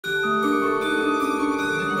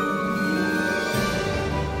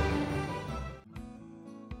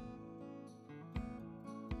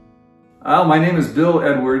My name is Bill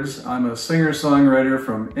Edwards. I'm a singer-songwriter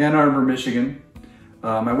from Ann Arbor, Michigan.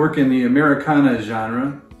 I work in the Americana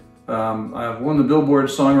genre. I've won the Billboard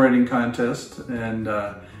Songwriting Contest and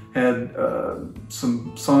had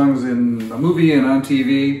some songs in a movie and on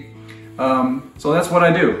TV. So that's what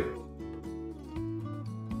I do.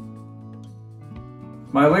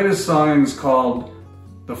 My latest song is called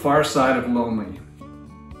 "The Far Side of Lonely."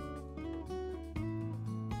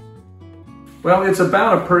 Well, it's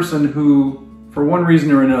about a person who, for one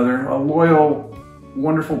reason or another, a loyal,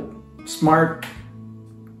 wonderful, smart,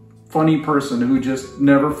 funny person who just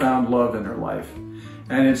never found love in her life.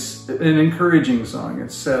 And it's an encouraging song.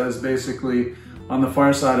 It says basically, on the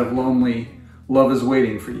far side of lonely, love is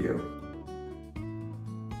waiting for you.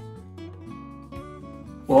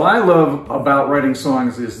 What I love about writing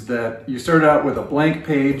songs is that you start out with a blank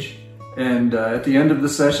page, and at the end of the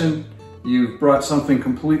session, you've brought something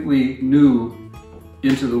completely new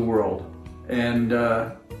into the world. And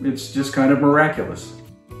it's just kind of miraculous.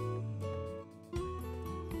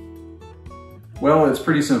 Well, it's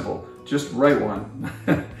pretty simple. Just write one.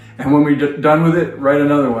 And when we're done with it, write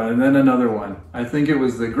another one, and then another one. I think it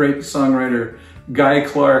was the great songwriter Guy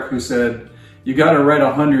Clark who said, "You gotta write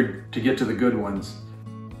 100 to get to the good ones."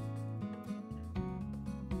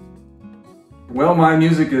 Well, my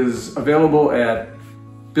music is available at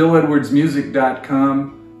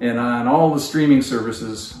billedwardsmusic.com and on all the streaming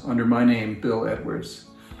services under my name, Bill Edwards.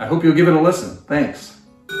 I hope you'll give it a listen. Thanks.